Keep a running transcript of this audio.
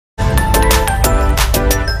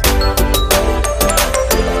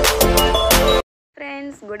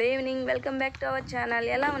Good evening. Welcome back to our channel.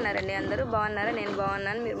 ఎలా ఉన్నారండి అందరూ? బాగున్నారా? నేను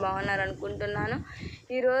బాగున్నాను, మీరు బాగున్నారు అనుకుంటున్నాను.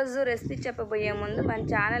 ఈరోజు రెసిపీ చెప్పబోయే ముందు మన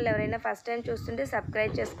ఛానల్ ఎవరైనా ఫస్ట్ టైం చూస్తుంటే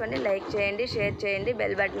సబ్స్క్రైబ్ చేసుకోండి, లైక్ చేయండి, షేర్ చేయండి,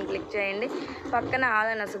 బెల్ బటన్ క్లిక్ చేయండి. పక్కన ఆల్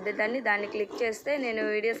అని వస్తుంది, దాన్ని క్లిక్ చేస్తే నేను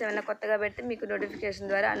వీడియోస్ ఏమైనా కొత్తగా పెడితే మీకు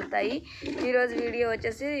నోటిఫికేషన్ ద్వారా అందుతాయి. ఈరోజు వీడియో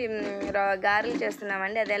వచ్చేసి గారెలు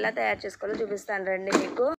చేస్తున్నామండి. అది ఎలా తయారు చేసుకోవాలో చూపిస్తాను రండి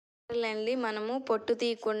మీకు. గారెలండి మనము పొట్టు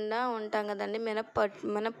తీయకుండా ఉంటాం కదండి,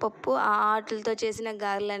 మినపప్పు వాటితో చేసిన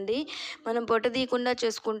గారెలండి. మనం పొట్టు తీయకుండా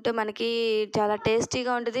చేసుకుంటే మనకి చాలా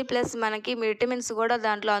టేస్టీగా ఉంటుంది, ప్లస్ మనకి విటమిన్స్ కూడా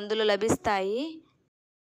అందులో లభిస్తాయి.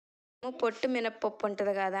 పొట్టు మినపప్పు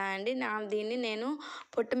ఉంటుంది కదా అండి, దీన్ని నేను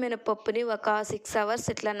పొట్టు మినపప్పుని ఒక 6 hours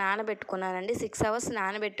ఇట్లా నానబెట్టుకున్నానండి. 6 hours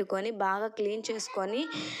నానబెట్టుకొని బాగా క్లీన్ చేసుకొని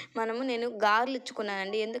నేను గారెలు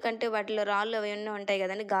ఇచ్చుకున్నానండి. ఎందుకంటే వాటిలో రాళ్ళు అవన్నీ ఉంటాయి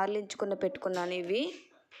కదండి, గారెలు ఇచ్చుకున్న పెట్టుకున్నాను. ఇవి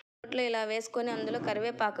పొట్లో ఇలా వేసుకొని అందులో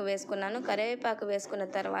కరివేపాకు వేసుకున్నాను. కరివేపాకు వేసుకున్న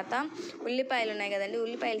తర్వాత ఉల్లిపాయలు ఉన్నాయి కదండి,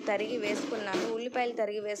 ఉల్లిపాయలు తరిగి వేసుకున్నాను. ఉల్లిపాయలు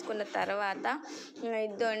తరిగి వేసుకున్న తర్వాత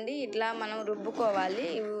ఇద్దండి ఇట్లా మనం రుబ్బుకోవాలి.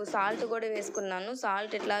 సాల్ట్ కూడా వేసుకున్నాను.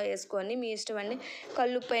 సాల్ట్ ఇట్లా వేసుకొని మీ ఇష్టం అండి,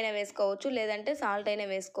 కల్లుప్పు అయినా వేసుకోవచ్చు, లేదంటే సాల్ట్ అయినా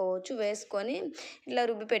వేసుకోవచ్చు. వేసుకొని ఇట్లా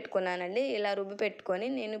రుబ్బి పెట్టుకున్నానండి. ఇలా రుబ్బి పెట్టుకొని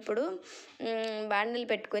నేను ఇప్పుడు బాండలు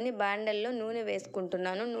పెట్టుకొని బాండల్లో నూనె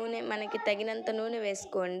వేసుకుంటున్నాను. నూనె మనకి తగినంత నూనె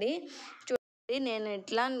వేసుకోండి. నేను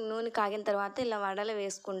ఇట్లా నూనె కాగిన తర్వాత ఇలా వడలు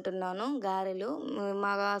వేసుకుంటున్నాను. గారెలు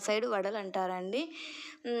మా సైడు వడలు అంటారండి.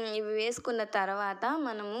 ఇవి వేసుకున్న తర్వాత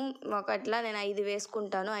నేను 5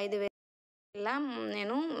 వేసుకుంటాను. ఇలా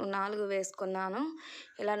నేను 4 వేసుకున్నాను.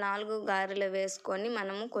 ఇలా 4 గారెలు వేసుకొని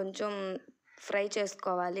కొంచెం ఫ్రై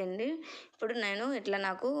చేసుకోవాలి అండి. ఇప్పుడు నేను ఇట్లా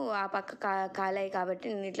నాకు ఆ పక్క కాలాయి కాబట్టి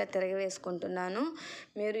నేను ఇట్లా తిరగవేసుకుంటున్నాను.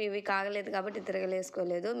 మీరు ఇవి కాగలేదు కాబట్టి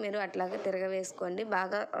తిరగలేసుకోలేదు, మీరు అట్లాగే తిరగవేసుకోండి.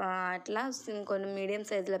 బాగా అట్లా కొన్ని మీడియం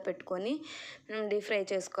సైజులో పెట్టుకొని డీప్ ఫ్రై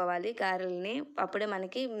చేసుకోవాలి గారెల్ని. అప్పుడే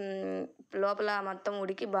మనకి లోపల మొత్తం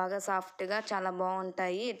ఉడికి బాగా సాఫ్ట్గా చాలా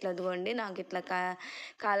బాగుంటాయి. ఇట్లా అదిగోండి, నాకు ఇట్లా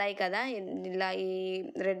కాలాయి కదా, ఇలా ఈ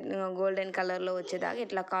రెడ్ గోల్డెన్ కలర్లో వచ్చేదాకా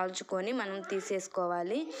ఇట్లా కాల్చుకొని మనం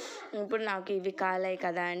తీసేసుకోవాలి. ఇప్పుడు నాకు ఇవి కాలాయి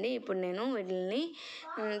కదా అండి, ఇప్పుడు నేను వీటిని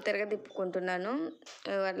తిరగదిప్పుకుంటున్నాను.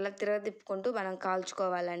 అట్లా తిరగదిప్పుకుంటూ మనం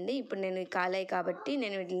కాల్చుకోవాలండి. ఇప్పుడు నేను కాలాయి కాబట్టి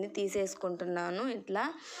నేను వీటిని తీసేసుకుంటున్నాను. ఇట్లా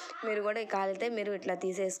మీరు కూడా కాలితే మీరు ఇట్లా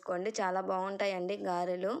తీసేసుకోండి, చాలా బాగుంటాయండి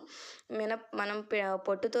గారెలు. మనం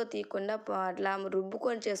పొట్టుతో తీయకుండా అట్లా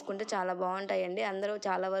రుబ్బుకొని చేసుకుంటే చాలా బాగుంటాయండి. అందరూ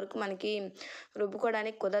చాలా వరకు మనకి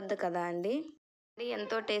రుబ్బుకోవడానికి కుదరదు కదా అండి.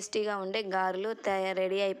 ఎంతో టేస్టీగా ఉండే గారెలు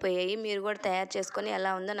రెడీ అయిపోయాయి. మీరు కూడా తయారు చేసుకొని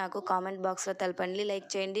ఎలా ఉందో నాకు కామెంట్ బాక్స్లో తెలపండి. లైక్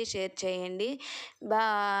చేయండి, షేర్ చేయండి.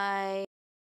 బాయ్.